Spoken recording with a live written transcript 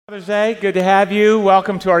Father's Day, good to have you.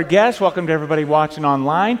 Welcome to our guests. Welcome to everybody watching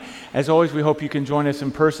online. As always, we hope you can join us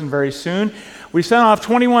in person very soon. We sent off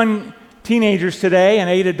 21 teenagers today and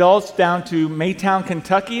 8 adults down to Maytown,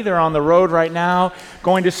 Kentucky. They're on the road right now,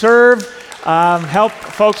 going to serve, help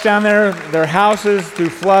folks down there, their houses through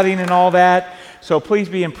flooding and all that. So please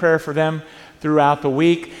be in prayer for them throughout the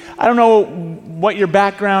week. I don't know what your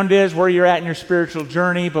background is, where you're at in your spiritual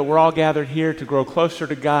journey, but we're all gathered here to grow closer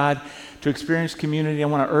to God, to experience community. I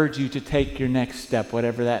want to urge you to take your next step,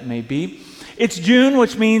 whatever that may be. It's June,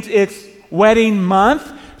 which means it's wedding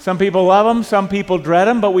month. Some people love them, some people dread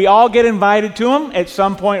them, but we all get invited to them at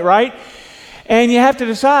some point, right? And you have to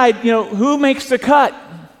decide, who makes the cut?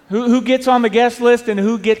 Who gets on the guest list and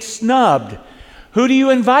who gets snubbed? Who do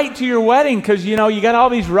you invite to your wedding? Because, you got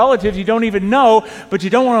all these relatives you don't even know, but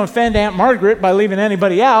you don't want to offend Aunt Margaret by leaving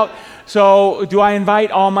anybody out. So do I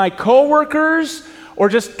invite all my coworkers? Or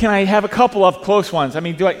just can I have a couple of close ones? I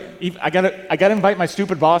mean, I gotta invite my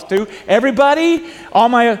stupid boss too? Everybody? All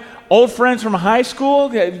my old friends from high school?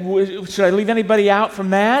 Should I leave anybody out from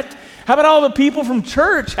that? How about all the people from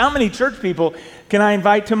church? How many church people can I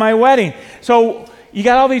invite to my wedding? So you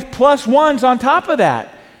got all these plus ones on top of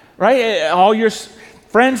that, right? All your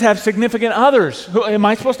friends have significant others. Am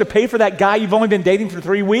I supposed to pay for that guy you've only been dating for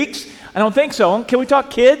 3 weeks? I don't think so. Can we talk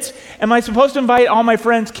kids? Am I supposed to invite all my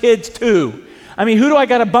friends' kids too? I mean, who do I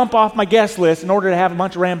got to bump off my guest list in order to have a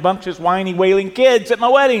bunch of rambunctious, whiny, wailing kids at my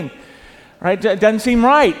wedding? Right? It doesn't seem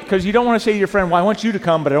right, because you don't want to say to your friend, well, I want you to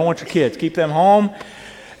come, but I don't want your kids. Keep them home.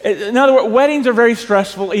 In other words, weddings are very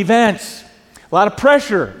stressful events. A lot of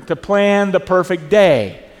pressure to plan the perfect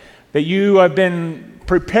day that you have been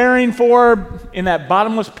preparing for in that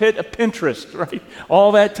bottomless pit of Pinterest, right?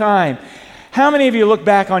 All that time. How many of you look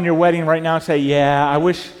back on your wedding right now and say, yeah, I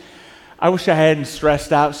wish I hadn't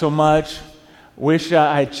stressed out so much. Wish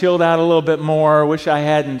I had chilled out a little bit more. Wish I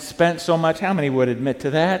hadn't spent so much. How many would admit to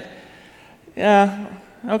that? Yeah,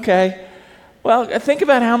 okay. Well, think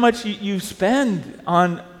about how much you spend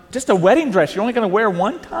on just a wedding dress you're only going to wear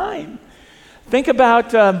one time. Think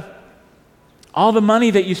about all the money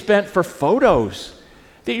that you spent for photos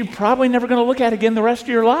that you're probably never going to look at again the rest of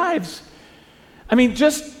your lives. I mean,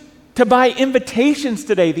 just to buy invitations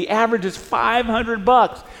today, the average is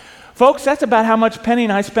 $500. Folks, that's about how much Penny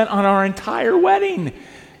and I spent on our entire wedding.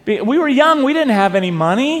 We were young. We didn't have any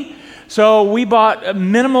money. So we bought a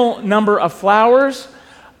minimal number of flowers.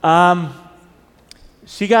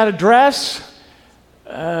 She got a dress.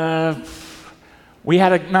 We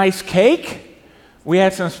had a nice cake. We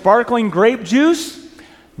had some sparkling grape juice.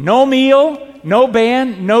 No meal, no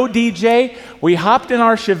band, no DJ. We hopped in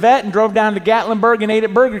our Chevette and drove down to Gatlinburg and ate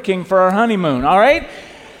at Burger King for our honeymoon, all right?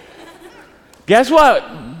 Guess what?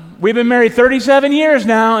 We've been married 37 years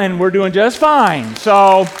now, and we're doing just fine.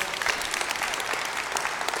 So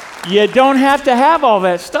you don't have to have all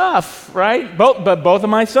that stuff, right? But both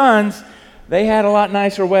of my sons, they had a lot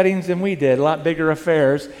nicer weddings than we did, a lot bigger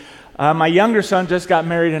affairs. My younger son just got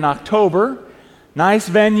married in October. Nice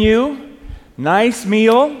venue, nice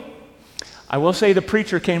meal. I will say the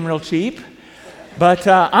preacher came real cheap. But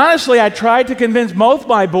honestly, I tried to convince both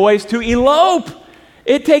my boys to elope.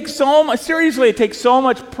 It takes so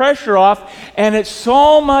much pressure off, and it's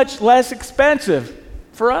so much less expensive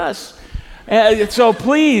for us. So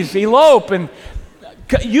please, elope. And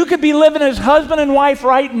you could be living as husband and wife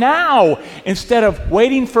right now instead of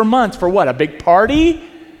waiting for months for what, a big party?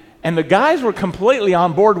 And the guys were completely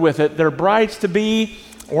on board with it. Their brides-to-be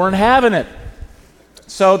weren't having it.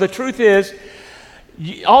 So the truth is,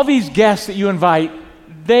 all these guests that you invite,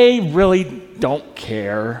 they really don't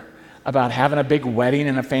care about having a big wedding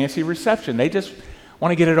and a fancy reception. They just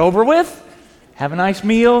want to get it over with, have a nice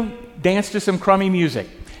meal, dance to some crummy music,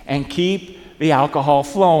 and keep the alcohol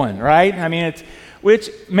flowing, right? I mean, which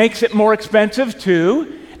makes it more expensive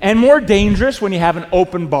too, and more dangerous when you have an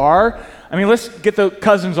open bar. I mean, let's get the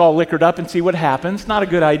cousins all liquored up and see what happens. Not a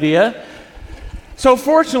good idea. So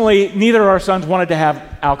fortunately, neither of our sons wanted to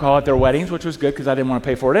have alcohol at their weddings, which was good because I didn't want to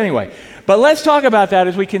pay for it anyway. But let's talk about that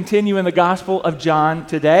as we continue in the Gospel of John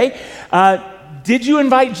today. Did you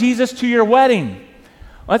invite Jesus to your wedding?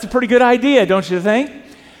 Well, that's a pretty good idea, don't you think?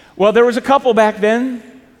 Well, there was a couple back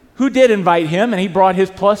then who did invite him, and he brought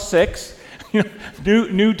his plus 6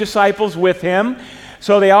 new disciples with him.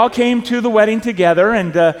 So they all came to the wedding together,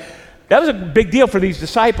 and that was a big deal for these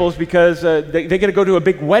disciples because they get to go to a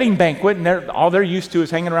big wedding banquet, and all they're used to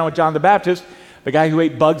is hanging around with John the Baptist, the guy who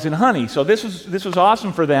ate bugs and honey. So this was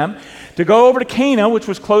awesome for them to go over to Cana, which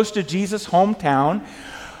was close to Jesus' hometown.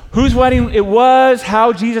 Whose wedding it was,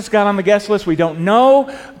 how Jesus got on the guest list, we don't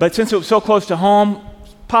know. But since it was so close to home,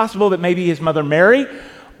 it's possible that maybe his mother Mary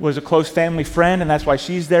was a close family friend, and that's why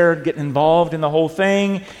she's there getting involved in the whole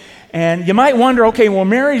thing. And you might wonder, okay, well,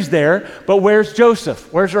 Mary's there, but where's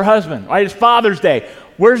Joseph? Where's her husband? Right, it's Father's Day.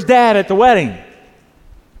 Where's Dad at the wedding?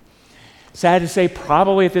 Sad to say,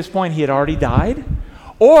 probably at this point he had already died.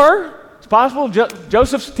 Or it's possible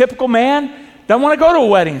Joseph's typical man, doesn't want to go to a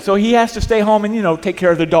wedding, so he has to stay home and, take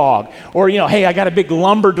care of the dog. Or, hey, I got a big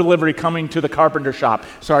lumber delivery coming to the carpenter shop.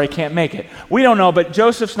 Sorry, I can't make it. We don't know, but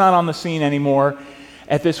Joseph's not on the scene anymore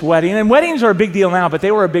at this wedding. And weddings are a big deal now, but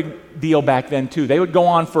they were a big deal back then too. They would go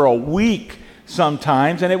on for a week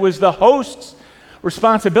sometimes, and it was the host's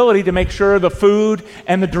responsibility to make sure the food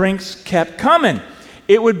and the drinks kept coming.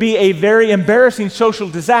 It would be a very embarrassing social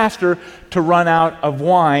disaster to run out of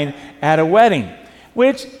wine at a wedding,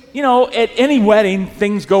 which, at any wedding,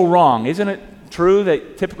 things go wrong. Isn't it true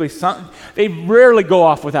that typically they rarely go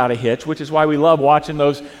off without a hitch, which is why we love watching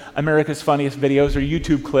those America's Funniest Videos or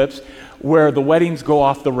YouTube clips where the weddings go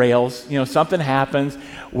off the rails. Something happens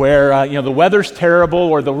where, the weather's terrible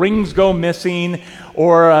or the rings go missing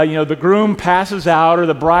or, the groom passes out or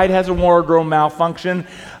the bride has a wardrobe malfunction.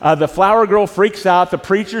 The flower girl freaks out. The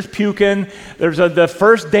preacher's puking. There's the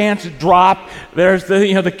first dance drop. There's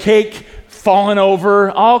the cake falling over,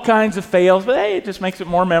 all kinds of fails, but hey, it just makes it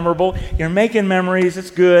more memorable. You're making memories, it's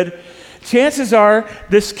good. Chances are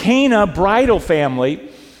this Cana bridal family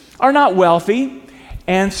are not wealthy,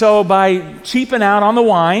 and so by cheaping out on the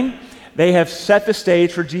wine, they have set the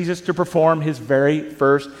stage for Jesus to perform his very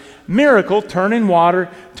first miracle, turning water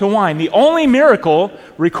to wine. The only miracle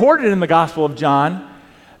recorded in the Gospel of John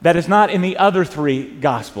that is not in the other three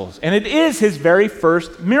Gospels. And it is his very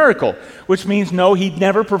first miracle, which means no, he'd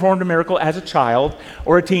never performed a miracle as a child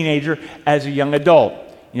or a teenager, as a young adult.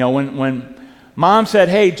 When mom said,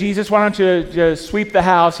 hey, Jesus, why don't you just sweep the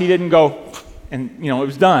house? He didn't go, and, it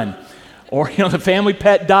was done. Or, the family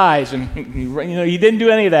pet dies, and, he didn't do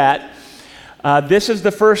any of that. This is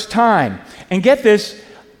the first time. And get this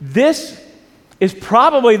is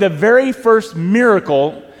probably the very first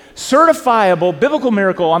miracle, certifiable biblical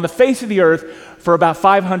miracle on the face of the earth for about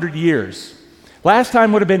 500 years. Last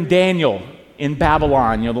time would have been Daniel in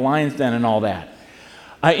Babylon, the lion's den and all that.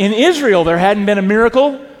 In Israel, there hadn't been a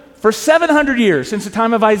miracle for 700 years, since the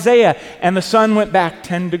time of Isaiah, and the sun went back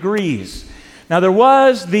 10 degrees. Now, there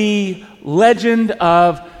was the legend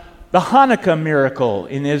of the Hanukkah miracle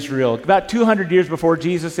in Israel. About 200 years before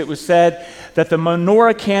Jesus, it was said that the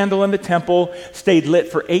menorah candle in the temple stayed lit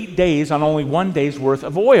for 8 days on only 1 day's worth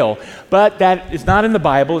of oil. But that is not in the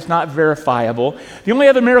Bible. It's not verifiable. The only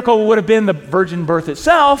other miracle would have been the virgin birth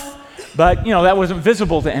itself, but, that wasn't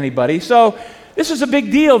visible to anybody. So this is a big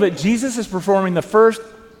deal that Jesus is performing the first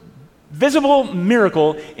visible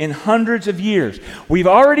miracle in hundreds of years. We've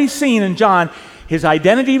already seen in John his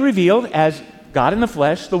identity revealed as God in the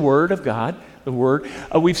flesh, the Word of God, the Word.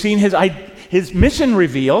 We've seen his mission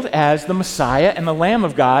revealed as the Messiah and the Lamb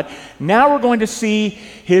of God. Now we're going to see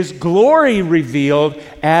his glory revealed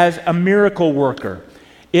as a miracle worker.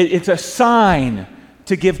 It's a sign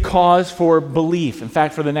to give cause for belief. In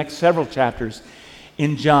fact, for the next several chapters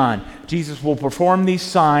in John, Jesus will perform these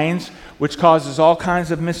signs, which causes all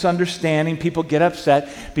kinds of misunderstanding. People get upset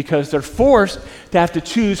because they're forced to have to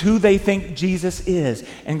choose who they think Jesus is.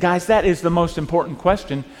 And guys, that is the most important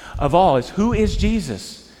question of all, is who is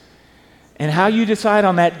Jesus? And how you decide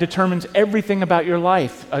on that determines everything about your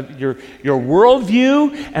life, your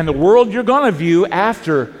worldview and the world you're going to view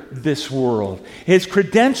after this world. His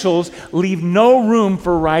credentials leave no room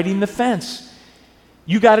for riding the fence.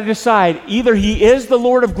 You got to decide, either he is the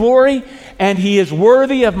Lord of glory and he is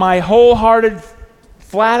worthy of my wholehearted,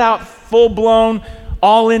 flat out, full-blown,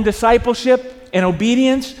 all-in discipleship and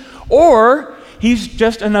obedience, or he's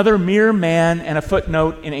just another mere man and a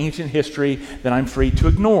footnote in ancient history that I'm free to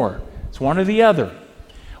ignore. It's one or the other.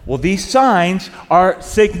 Well, these signs are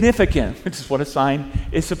significant. This is what a sign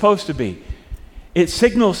is supposed to be. It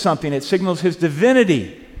signals something. It signals his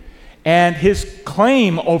divinity and his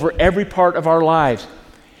claim over every part of our lives.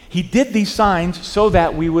 He did these signs so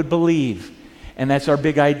that we would believe. And that's our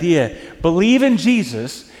big idea. Believe in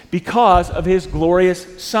Jesus because of his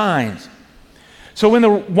glorious signs. So when the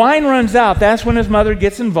wine runs out, that's when his mother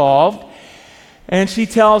gets involved. And she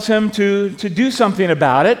tells him to do something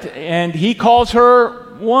about it. And he calls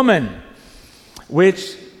her woman,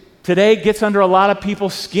 which today gets under a lot of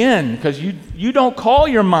people's skin because you don't call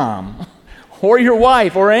your mom or your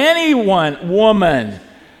wife or anyone woman,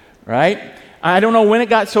 right? I don't know when it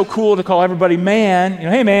got so cool to call everybody man,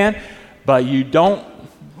 hey man, but you don't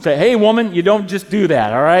say, hey woman, you don't just do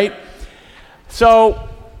that, all right? So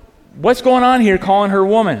what's going on here calling her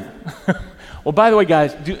woman? Well, by the way,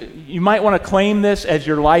 guys, you might want to claim this as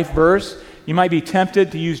your life verse. you might be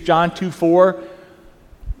tempted to use John 2:4.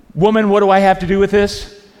 Woman, what do I have to do with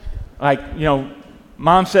this? Like,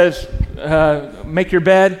 mom says, make your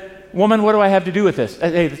bed. Woman, what do I have to do with this?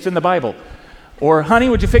 Hey, it's in the Bible. Or, honey,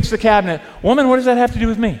 would you fix the cabinet? Woman, what does that have to do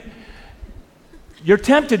with me? You're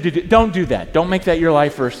tempted to don't do that. Don't make that your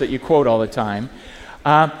life verse that you quote all the time.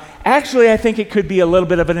 Actually, I think it could be a little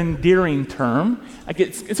bit of an endearing term. Like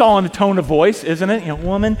it's all in the tone of voice, isn't it?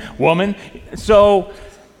 Woman. So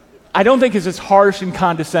I don't think it's as harsh and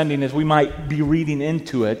condescending as we might be reading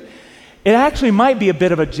into it. It actually might be a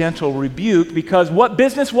bit of a gentle rebuke, because what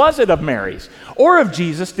business was it of Mary's or of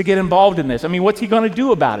Jesus to get involved in this? I mean, what's he going to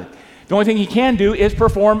do about it? The only thing he can do is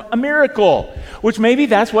perform a miracle, which maybe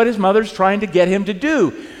that's what his mother's trying to get him to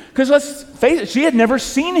do. Because let's face it, she had never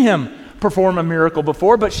seen him perform a miracle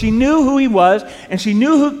before, but she knew who he was, and she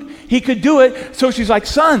knew he could do it. So she's like,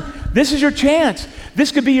 son, this is your chance.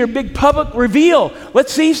 This could be your big public reveal.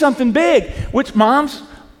 Let's see something big, which moms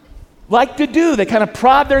like to do. They kind of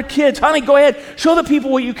prod their kids. Honey, go ahead. Show the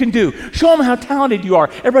people what you can do. Show them how talented you are.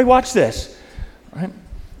 Everybody watch this. Right?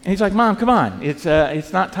 And he's like, Mom, come on. It's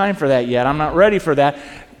not time for that yet. I'm not ready for that.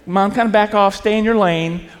 Mom, kind of back off. Stay in your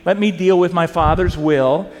lane. Let me deal with my Father's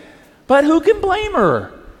will. But who can blame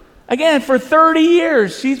her? Again, for 30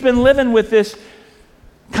 years, she's been living with this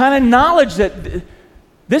kind of knowledge that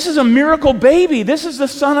this is a miracle baby. This is the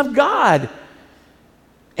Son of God.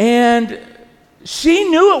 And she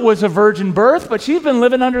knew it was a virgin birth, but she's been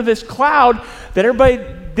living under this cloud that everybody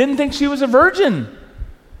didn't think she was a virgin.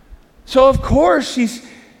 So, of course,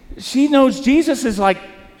 she knows Jesus is like,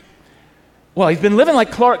 well, he's been living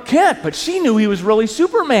like Clark Kent, but she knew he was really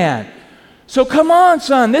Superman. So come on,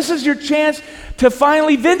 son, this is your chance to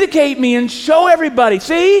finally vindicate me and show everybody.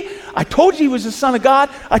 See, I told you he was the Son of God.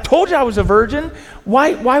 I told you I was a virgin.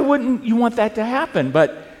 Why wouldn't you want that to happen?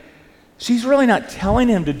 But she's really not telling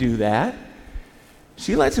him to do that.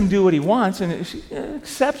 She lets him do what he wants, and she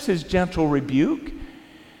accepts his gentle rebuke,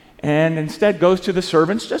 and instead goes to the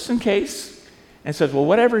servants just in case and says, well,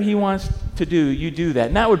 whatever he wants to do, you do that.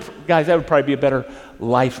 And that would probably be a better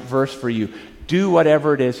life verse for you. Do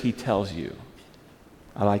whatever it is he tells you.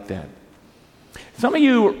 I like that. Some of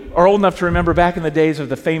you are old enough to remember back in the days of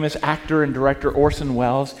the famous actor and director Orson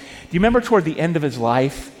Welles. Do you remember toward the end of his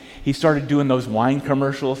life, he started doing those wine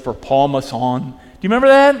commercials for Paul Masson? Do you remember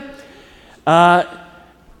that?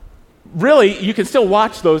 Really, you can still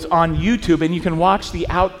watch those on YouTube, and you can watch the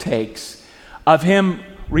outtakes of him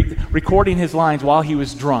recording his lines while he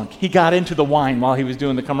was drunk. He got into the wine while he was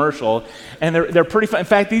doing the commercial, and they're pretty fun. In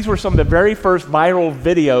fact, these were some of the very first viral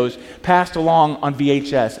videos passed along on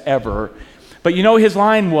VHS ever. But his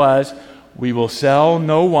line was, "We will sell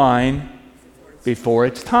no wine before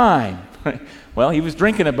it's time." Well, he was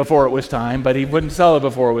drinking it before it was time, but he wouldn't sell it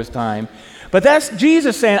before it was time. But that's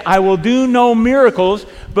Jesus saying, I will do no miracles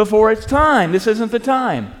before it's time. This isn't the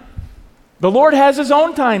time. The Lord has his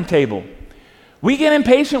own timetable. We get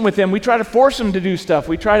impatient with him. We try to force him to do stuff.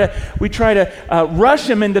 We try to rush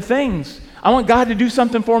him into things. I want God to do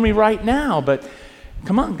something for me right now, but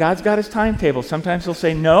come on, God's got his timetable. Sometimes he'll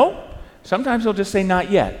say no. Sometimes he'll just say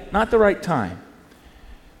not yet, not the right time.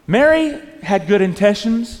 Mary had good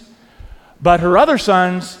intentions, but her other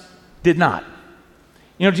sons did not.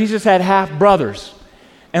 Jesus had half-brothers,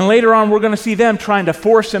 and later on we're going to see them trying to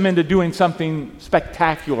force him into doing something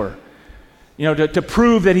spectacular, to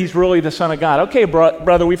prove that he's really the Son of God. Okay,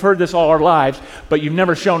 brother, we've heard this all our lives, but you've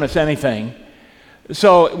never shown us anything.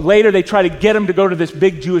 So later they try to get him to go to this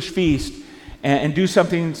big Jewish feast and do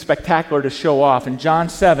something spectacular to show off. In John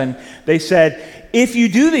 7, they said, if you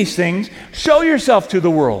do these things, show yourself to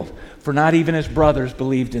the world, for not even his brothers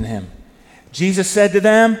believed in him. Jesus said to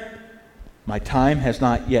them, my time has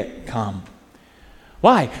not yet come.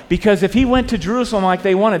 Why? Because if he went to Jerusalem like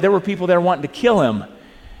they wanted, there were people there wanting to kill him.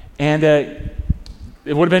 And it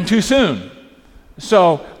would have been too soon.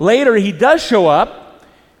 So later he does show up,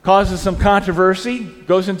 causes some controversy,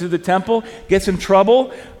 goes into the temple, gets in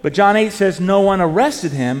trouble. But John 8 says no one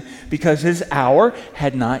arrested him because his hour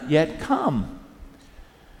had not yet come.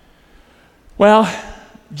 Well,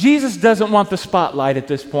 Jesus doesn't want the spotlight at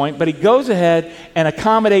this point, but he goes ahead and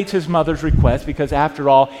accommodates his mother's request because, after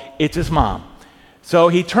all, it's his mom. So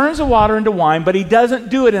he turns the water into wine, but he doesn't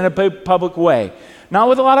do it in a public way. Not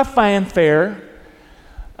with a lot of fanfare.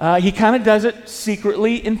 He kind of does it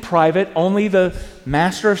secretly in private. Only the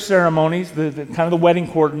master of ceremonies, the kind of the wedding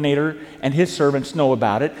coordinator, and his servants know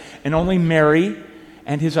about it. And only Mary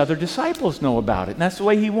and his other disciples know about it. And that's the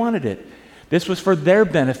way he wanted it. This was for their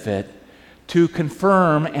benefit, to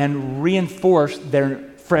confirm and reinforce their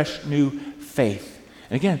fresh new faith.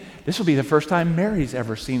 And again, this will be the first time Mary's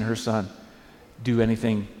ever seen her son do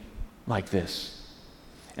anything like this.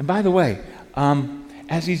 And by the way,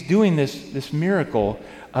 as he's doing this miracle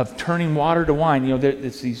of turning water to wine,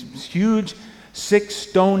 there's these huge 6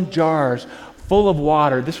 stone jars full of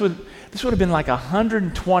water. This would have been like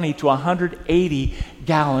 120 to 180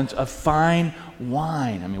 gallons of fine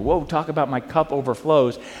wine. I mean, whoa, talk about my cup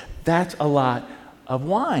overflows. That's a lot of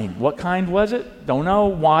wine. What kind was it? Don't know.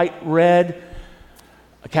 White, red,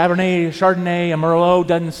 a Cabernet, a Chardonnay, a Merlot,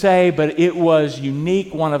 doesn't say, but it was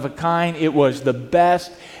unique, one of a kind. It was the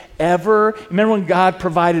best ever. Remember when God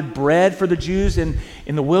provided bread for the Jews in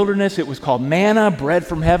the wilderness? It was called manna, bread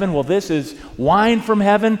from heaven. Well, this is wine from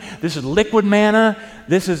heaven. This is liquid manna.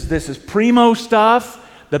 This is primo stuff,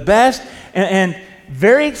 the best, and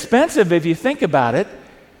very expensive if you think about it.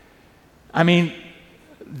 I mean,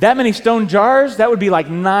 that many stone jars, that would be like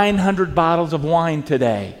 900 bottles of wine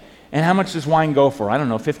today. And how much does wine go for? I don't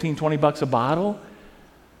know, 15, 20 bucks a bottle?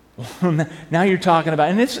 Now you're talking about,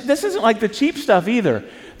 and this isn't like the cheap stuff either.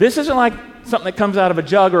 This isn't like something that comes out of a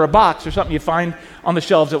jug or a box or something you find on the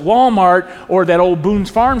shelves at Walmart or that old Boone's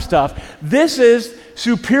Farm stuff. This is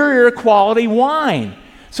superior quality wine.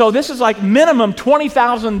 So this is like minimum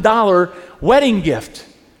 $20,000 wedding gift.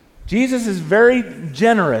 Jesus is very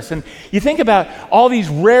generous. And you think about all these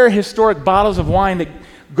rare historic bottles of wine that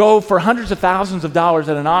go for hundreds of thousands of dollars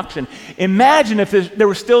at an auction. Imagine if there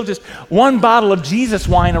was still just one bottle of Jesus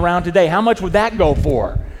wine around today. How much would that go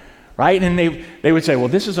for? Right? And they would say, well,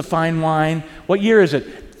 this is a fine wine. What year is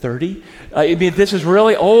it? 30? This is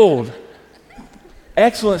really old.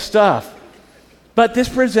 Excellent stuff. But this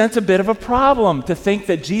presents a bit of a problem to think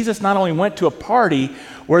that Jesus not only went to a party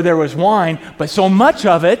where there was wine, but so much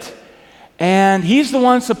of it, and he's the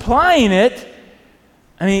one supplying it.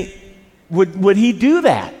 I mean, would he do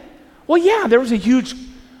that? Well, yeah, there was a huge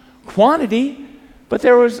quantity, but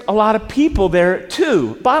there was a lot of people there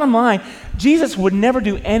too. Bottom line, Jesus would never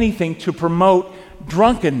do anything to promote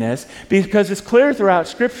drunkenness because it's clear throughout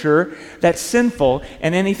Scripture that sinful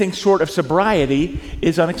and anything short of sobriety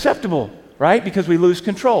is unacceptable, right? Because we lose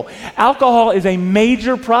control. Alcohol is a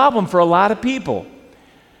major problem for a lot of people.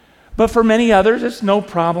 But for many others, it's no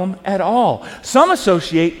problem at all. Some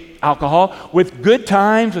associate alcohol with good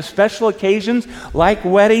times, with special occasions like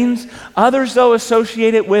weddings. Others, though,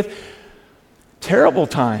 associate it with terrible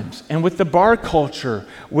times and with the bar culture,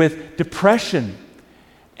 with depression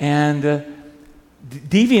and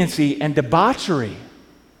deviancy and debauchery.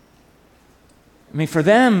 I mean, for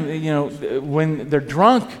them, when they're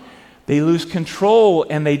drunk, they lose control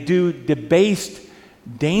and they do debased,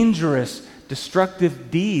 dangerous,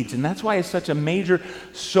 destructive deeds. And that's why it's such a major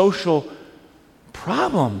social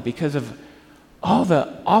problem, because of all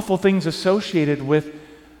the awful things associated with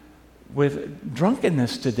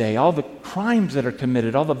drunkenness today, all the crimes that are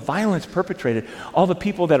committed, all the violence perpetrated, all the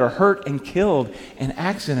people that are hurt and killed in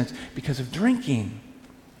accidents because of drinking.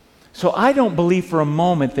 So I don't believe for a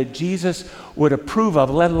moment that Jesus would approve of,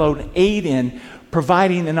 let alone aid in,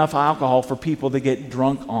 providing enough alcohol for people to get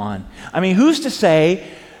drunk on. I mean, who's to say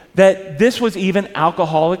that this was even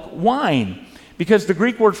alcoholic wine? Because the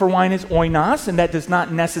Greek word for wine is oinos, and that does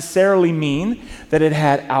not necessarily mean that it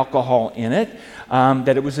had alcohol in it,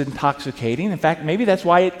 that it was intoxicating. In fact, maybe that's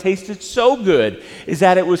why it tasted so good, is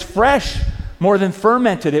that it was fresh more than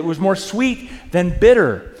fermented. It was more sweet than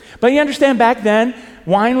bitter. But you understand, back then,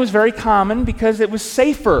 wine was very common because it was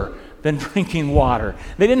safer than drinking water.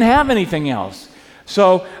 They didn't have anything else.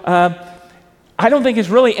 So I don't think it's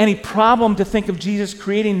really any problem to think of Jesus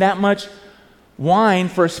creating that much wine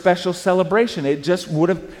for a special celebration. It just would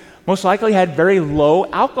have most likely had very low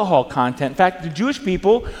alcohol content. In fact, the Jewish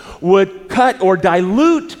people would cut or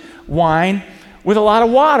dilute wine with a lot of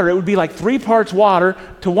water. It would be like 3 parts water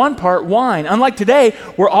to 1 part wine. Unlike today,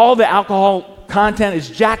 where all the alcohol content is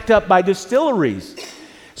jacked up by distilleries.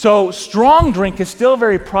 So strong drink is still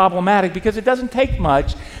very problematic because it doesn't take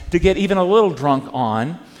much to get even a little drunk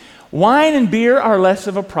on. Wine and beer are less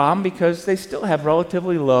of a problem because they still have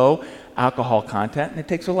relatively low alcohol content, and it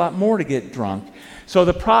takes a lot more to get drunk. So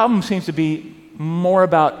the problem seems to be more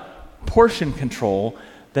about portion control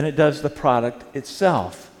than it does the product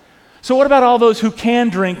itself. So what about all those who can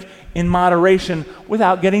drink in moderation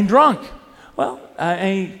without getting drunk? Well,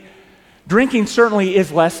 drinking certainly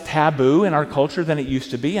is less taboo in our culture than it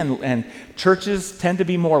used to be, and churches tend to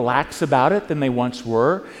be more lax about it than they once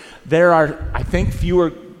were. There are, I think,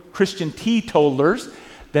 fewer Christian teetotalers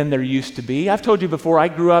than there used to be. I've told you before, I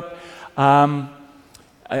grew up,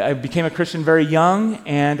 I became a Christian very young,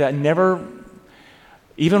 and I never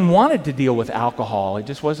even wanted to deal with alcohol. It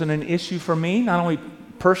just wasn't an issue for me, not only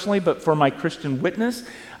personally, but for my Christian witness.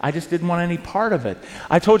 I just didn't want any part of it.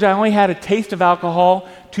 I told you I only had a taste of alcohol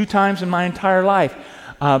 2 times in my entire life.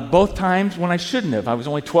 both times when I shouldn't have. I was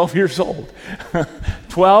only 12 years old.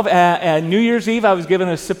 12, at New Year's Eve, I was given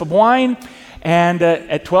a sip of wine, and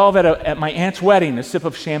at 12, at my aunt's wedding, a sip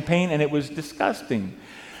of champagne, and it was disgusting.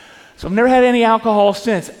 So I've never had any alcohol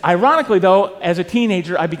since. Ironically, though, as a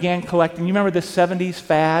teenager, I began collecting. You remember the 70s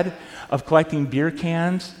fad of collecting beer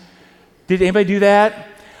cans? Did anybody do that?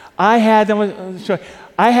 I had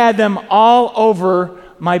them all over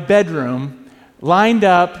my bedroom, lined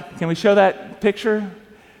up. Can we show that picture?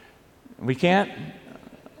 We can't?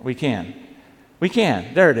 We can. We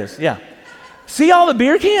can. There it is. Yeah. See all the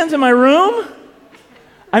beer cans in my room?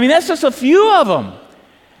 I mean, that's just a few of them.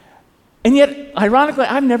 And yet, ironically,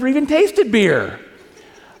 I've never even tasted beer.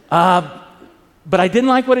 But I didn't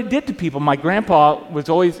like what it did to people. My grandpa was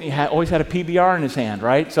always had a PBR in his hand,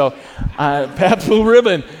 right? So, Pabst Blue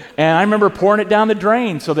Ribbon. And I remember pouring it down the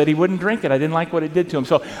drain so that he wouldn't drink it. I didn't like what it did to him.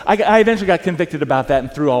 So I eventually got convicted about that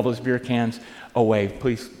and threw all those beer cans away.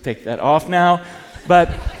 Please take that off now.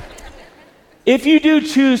 But if you do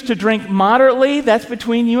choose to drink moderately, that's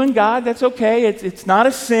between you and God. That's okay. It's not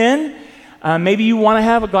a sin. Maybe you want to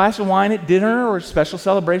have a glass of wine at dinner or special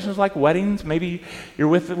celebrations like weddings. Maybe you're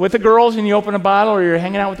with the girls and you open a bottle, or you're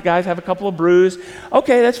hanging out with the guys, have a couple of brews.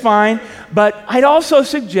 Okay, that's fine. But I'd also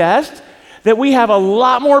suggest that we have a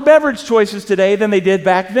lot more beverage choices today than they did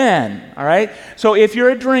back then, all right? So if you're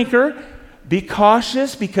a drinker, be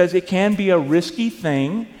cautious, because it can be a risky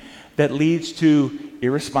thing that leads to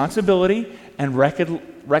irresponsibility and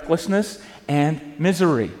recklessness and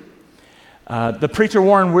misery. The preacher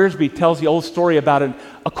Warren Wiersbe tells the old story about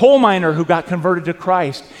a coal miner who got converted to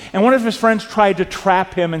Christ. And one of his friends tried to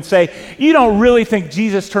trap him and say, "You don't really think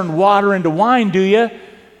Jesus turned water into wine, do you?"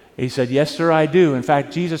 He said, "Yes, sir, I do. In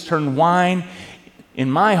fact, Jesus turned wine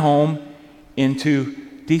in my home into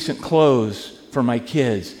decent clothes for my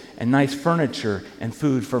kids and nice furniture and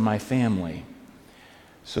food for my family."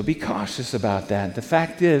 So be cautious about that. The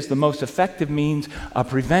fact is, the most effective means of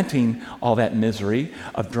preventing all that misery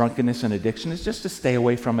of drunkenness and addiction is just to stay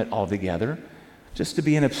away from it altogether, just to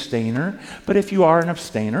be an abstainer. But if you are an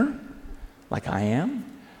abstainer, like I am,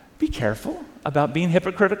 be careful about being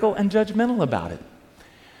hypocritical and judgmental about it.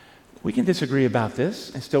 We can disagree about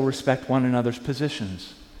this and still respect one another's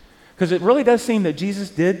positions, because it really does seem that Jesus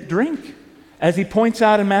did drink. As he points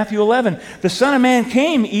out in Matthew 11, the Son of Man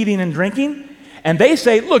came eating and drinking, and they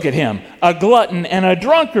say, "Look at him, a glutton and a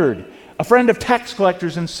drunkard, a friend of tax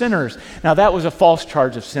collectors and sinners." Now, that was a false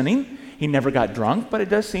charge of sinning. He never got drunk, but it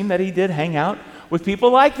does seem that he did hang out with people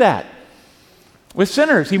like that, with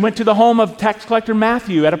sinners. He went to the home of tax collector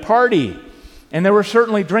Matthew at a party, and there were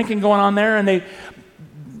certainly drinking going on there, and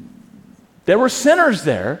there were sinners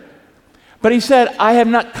there. But he said, "I have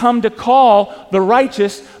not come to call the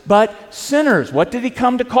righteous, but sinners." What did he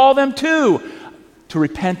come to call them to? To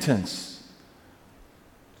repentance.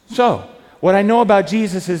 So, what I know about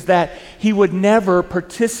Jesus is that he would never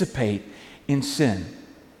participate in sin.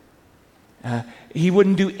 He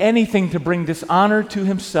wouldn't do anything to bring dishonor to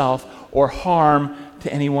himself or harm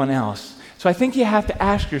to anyone else. So I think you have to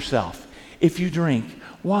ask yourself, if you drink,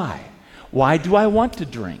 why? Why do I want to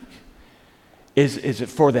drink? Is it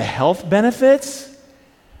for the health benefits?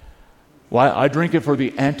 Why, I drink it for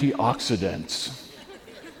the antioxidants.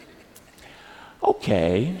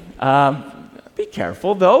 Okay. Be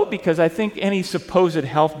careful, though, because I think any supposed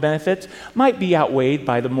health benefits might be outweighed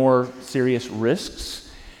by the more serious risks.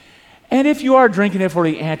 And if you are drinking it for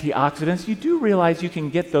the antioxidants, you do realize you can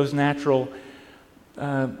get those natural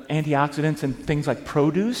antioxidants in things like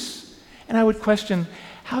produce. And I would question,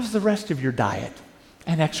 how's the rest of your diet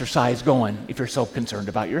and exercise going if you're so concerned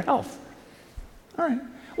about your health? All right.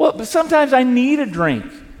 Well, but sometimes I need a drink.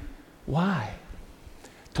 Why?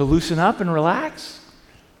 To loosen up and relax?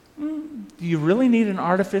 Do you really need an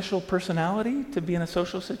artificial personality to be in a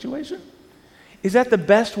social situation? Is that the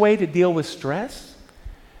best way to deal with stress?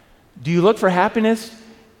 Do you look for happiness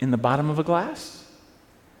in the bottom of a glass?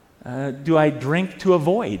 Do I drink to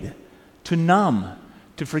avoid, to numb,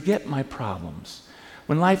 to forget my problems?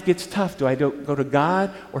 When life gets tough, do I go to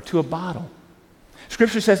God or to a bottle?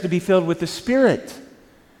 Scripture says to be filled with the Spirit,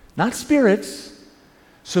 not spirits.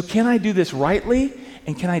 So can I do this rightly,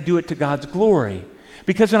 and can I do it to God's glory?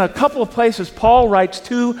 Because in a couple of places, Paul writes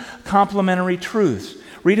two complementary truths.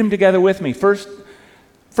 Read them together with me. 1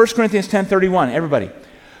 Corinthians 10:31, everybody.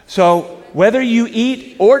 "So whether you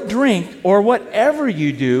eat or drink or whatever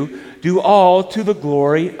you do all to the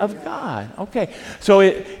glory of God." Okay, so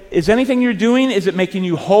is anything you're doing, is it making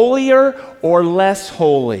you holier or less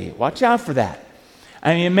holy? Watch out for that.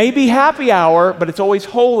 I mean, it may be happy hour, but it's always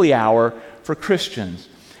holy hour for Christians.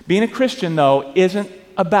 Being a Christian, though, isn't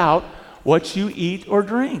about what you eat or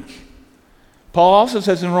drink. Paul also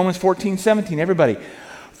says in Romans 14:17, everybody,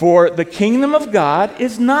 for the kingdom of God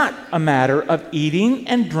is not a matter of eating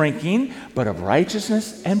and drinking, but of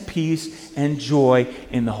righteousness and peace and joy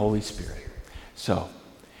in the Holy Spirit. So,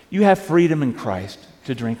 you have freedom in Christ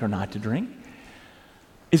to drink or not to drink.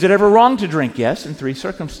 Is it ever wrong to drink? Yes, in 3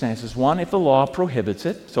 circumstances. 1, if the law prohibits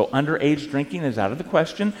it. So underage drinking is out of the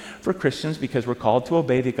question for Christians because we're called to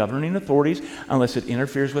obey the governing authorities unless it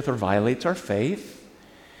interferes with or violates our faith.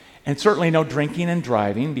 And certainly no drinking and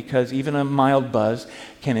driving because even a mild buzz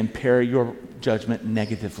can impair your judgment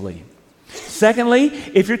negatively. Secondly,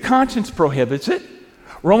 if your conscience prohibits it,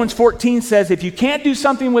 Romans 14 says if you can't do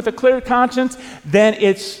something with a clear conscience, then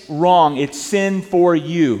it's wrong. It's sin for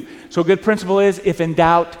you. So a good principle is, if in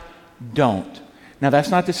doubt, don't. Now that's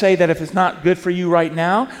not to say that if it's not good for you right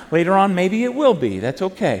now, later on maybe it will be. That's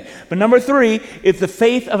okay. But number 3, if the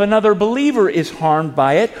faith of another believer is harmed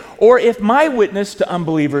by it, or if my witness to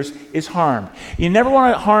unbelievers is harmed. You never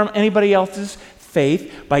want to harm anybody else's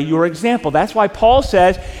faith by your example. That's why Paul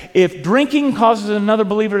says, if drinking causes another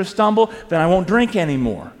believer to stumble, then I won't drink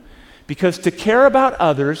anymore. Because to care about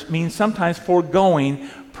others means sometimes foregoing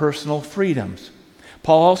personal freedoms.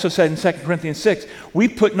 Paul also said in 2 Corinthians 6, we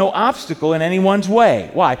put no obstacle in anyone's way.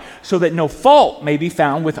 Why? So that no fault may be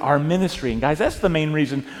found with our ministry. And guys, that's the main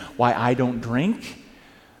reason why I don't drink.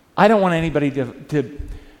 I don't want anybody to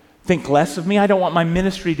think less of me. I don't want my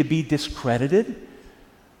ministry to be discredited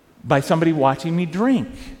by somebody watching me drink.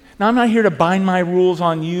 Now, I'm not here to bind my rules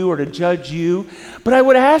on you or to judge you, but I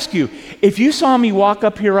would ask you, if you saw me walk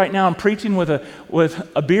up here right now and preaching with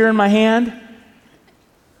a beer in my hand,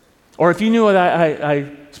 or if you knew that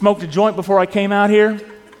I smoked a joint before I came out here,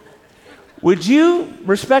 would you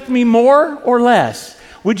respect me more or less?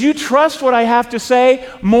 Would you trust what I have to say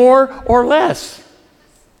more or less?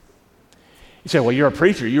 You say, well, you're a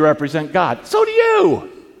preacher. You represent God. So do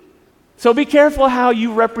you. So be careful how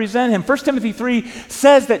you represent him. 1 Timothy 3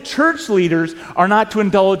 says that church leaders are not to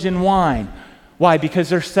indulge in wine. Why? Because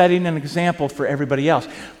they're setting an example for everybody else.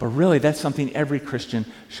 But really, that's something every Christian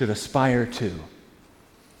should aspire to.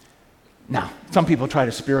 Now, some people try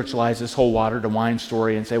to spiritualize this whole water to wine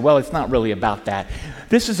story and say, well, it's not really about that.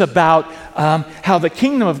 This is about how the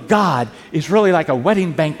kingdom of God is really like a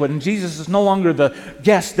wedding banquet, and Jesus is no longer the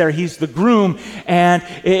guest there, he's the groom, and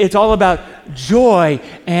it's all about joy.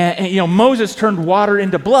 And Moses turned water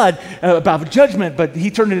into blood about judgment, but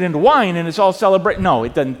he turned it into wine, and it's all celebrate. No,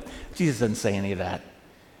 it doesn't. Jesus doesn't say any of that.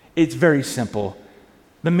 It's very simple.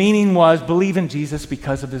 The meaning was believe in Jesus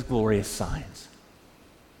because of his glorious signs.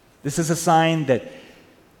 This is a sign that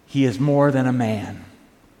he is more than a man.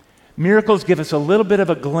 Miracles give us a little bit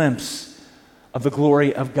of a glimpse of the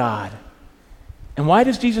glory of God. And why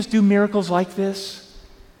does Jesus do miracles like this?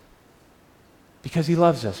 Because he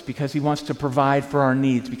loves us, because he wants to provide for our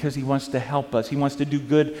needs, because he wants to help us, he wants to do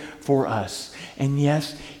good for us. And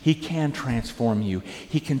yes, he can transform you.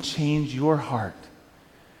 He can change your heart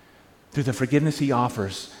through the forgiveness he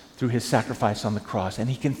offers through his sacrifice on the cross.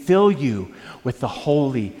 And he can fill you with the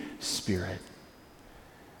Holy Spirit.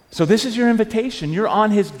 So this is your invitation. You're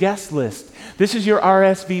on his guest list. This is your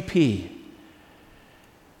RSVP.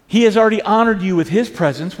 He has already honored you with his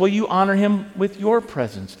presence. Will you honor him with your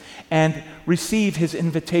presence and receive his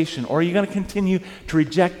invitation? Or are you going to continue to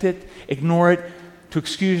reject it, ignore it, to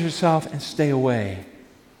excuse yourself and stay away?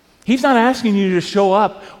 He's not asking you to show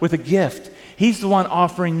up with a gift. He's the one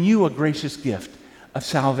offering you a gracious gift of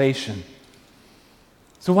salvation.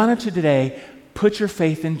 So why don't you today put your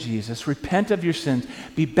faith in Jesus, repent of your sins,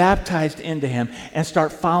 be baptized into him, and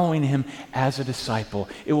start following him as a disciple.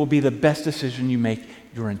 It will be the best decision you make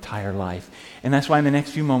your entire life. And that's why in the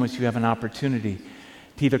next few moments you have an opportunity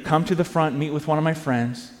to either come to the front and meet with one of my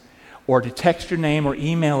friends, or to text your name or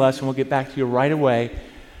email us and we'll get back to you right away.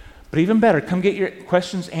 But even better, come get your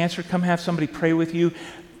questions answered, come have somebody pray with you,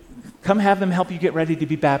 come have them help you get ready to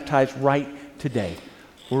be baptized right today.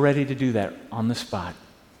 We're ready to do that on the spot.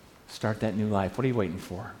 Start that new life. What are you waiting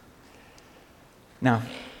for? Now,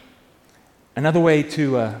 another way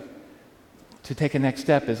to take a next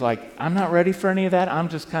step is like, I'm not ready for any of that. I'm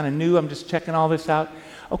just kind of new. I'm just checking all this out.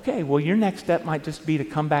 Okay, well, your next step might just be to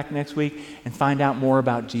come back next week and find out more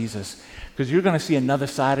about Jesus. Because you're going to see another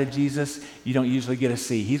side of Jesus you don't usually get to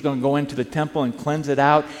see. He's going to go into the temple and cleanse it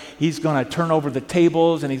out. He's going to turn over the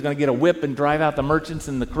tables, and he's going to get a whip and drive out the merchants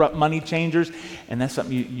and the corrupt money changers. And that's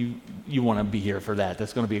something you want to be here for that.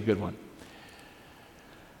 That's going to be a good one.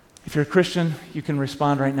 If you're a Christian, you can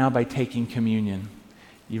respond right now by taking communion.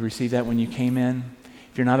 You received that when you came in.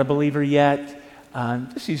 If you're not a believer yet,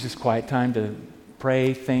 just use this quiet time to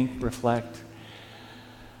pray, think, reflect.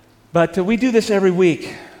 But we do this every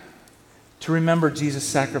week to remember Jesus'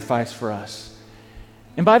 sacrifice for us.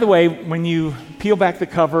 And by the way, when you peel back the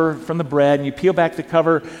cover from the bread and you peel back the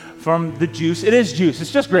cover from the juice, it is juice.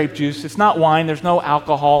 It's just grape juice. It's not wine. There's no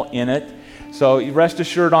alcohol in it. So you rest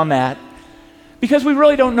assured on that. Because we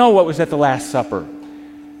really don't know what was at the Last Supper.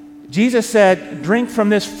 Jesus said, drink from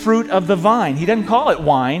this fruit of the vine. He doesn't call it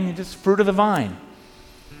wine, it's just fruit of the vine.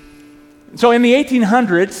 So in the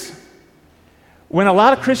 1800s, when a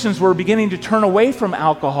lot of Christians were beginning to turn away from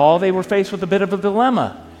alcohol, they were faced with a bit of a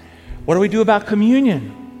dilemma. What do we do about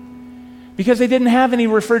communion? Because they didn't have any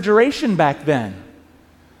refrigeration back then.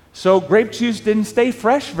 So grape juice didn't stay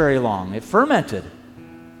fresh very long. It fermented.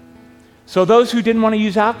 So those who didn't want to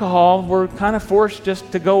use alcohol were kind of forced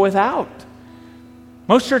just to go without.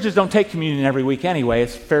 Most churches don't take communion every week anyway.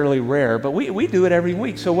 It's fairly rare, but we do it every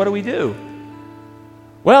week. So what do?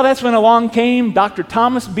 Well, that's when along came Dr.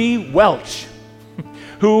 Thomas B. Welch,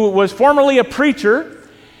 who was formerly a preacher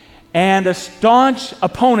and a staunch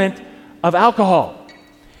opponent of alcohol.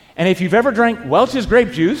 And if you've ever drank Welch's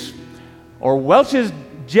grape juice or Welch's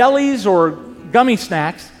jellies or gummy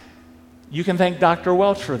snacks, you can thank Dr.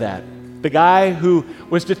 Welch for that. The guy who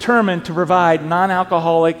was determined to provide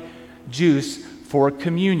non-alcoholic juice for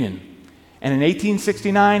communion. And in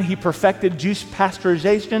 1869, he perfected juice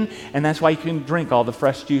pasteurization, and that's why you can drink all the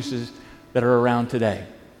fresh juices that are around today.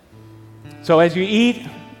 So as you eat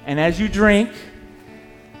and as you drink,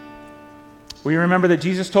 we remember that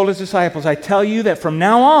Jesus told his disciples, I tell you that from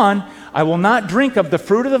now on, I will not drink of the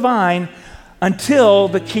fruit of the vine until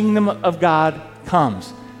the kingdom of God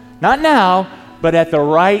comes. Not now, but at the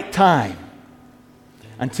right time.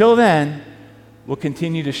 Until then, we'll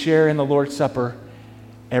continue to share in the Lord's Supper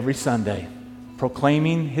every Sunday,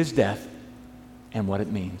 proclaiming his death and what it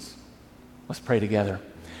means. Let's pray together.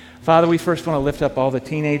 Father, we first want to lift up all the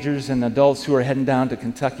teenagers and adults who are heading down to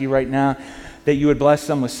Kentucky right now, that you would bless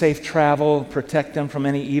them with safe travel, protect them from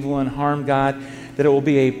any evil and harm, God, that it will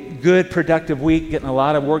be a good, productive week, getting a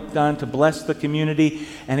lot of work done to bless the community,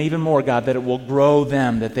 and even more, God, that it will grow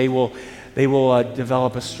them, that they will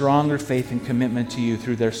develop a stronger faith and commitment to you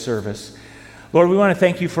through their service. Lord, we want to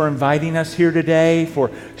thank you for inviting us here today, for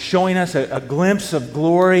showing us a glimpse of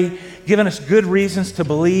glory, giving us good reasons to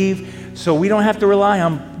believe so we don't have to rely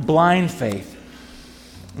on blind faith.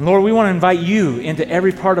 And Lord, we want to invite you into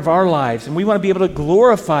every part of our lives, and we want to be able to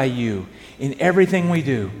glorify you in everything we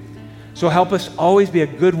do. So help us always be a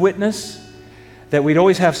good witness, that we'd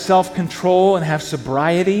always have self-control and have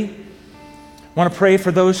sobriety. I want to pray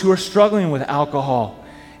for those who are struggling with alcohol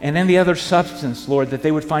and any other substance, Lord, that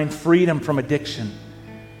they would find freedom from addiction,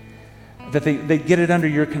 that they get it under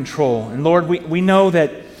your control. And Lord, we know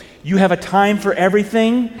that you have a time for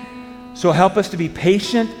everything, so help us to be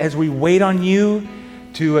patient as we wait on you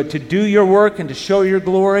to do your work and to show your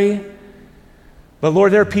glory. But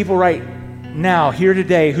Lord, there are people right now, here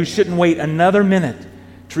today, who shouldn't wait another minute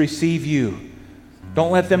to receive you.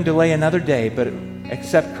 Don't let them delay another day, but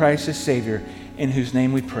accept Christ as Savior, in whose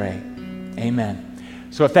name we pray. Amen.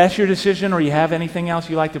 So if that's your decision, or you have anything else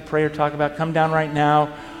you'd like to pray or talk about, come down right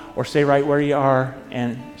now or stay right where you are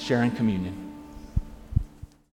and share in communion.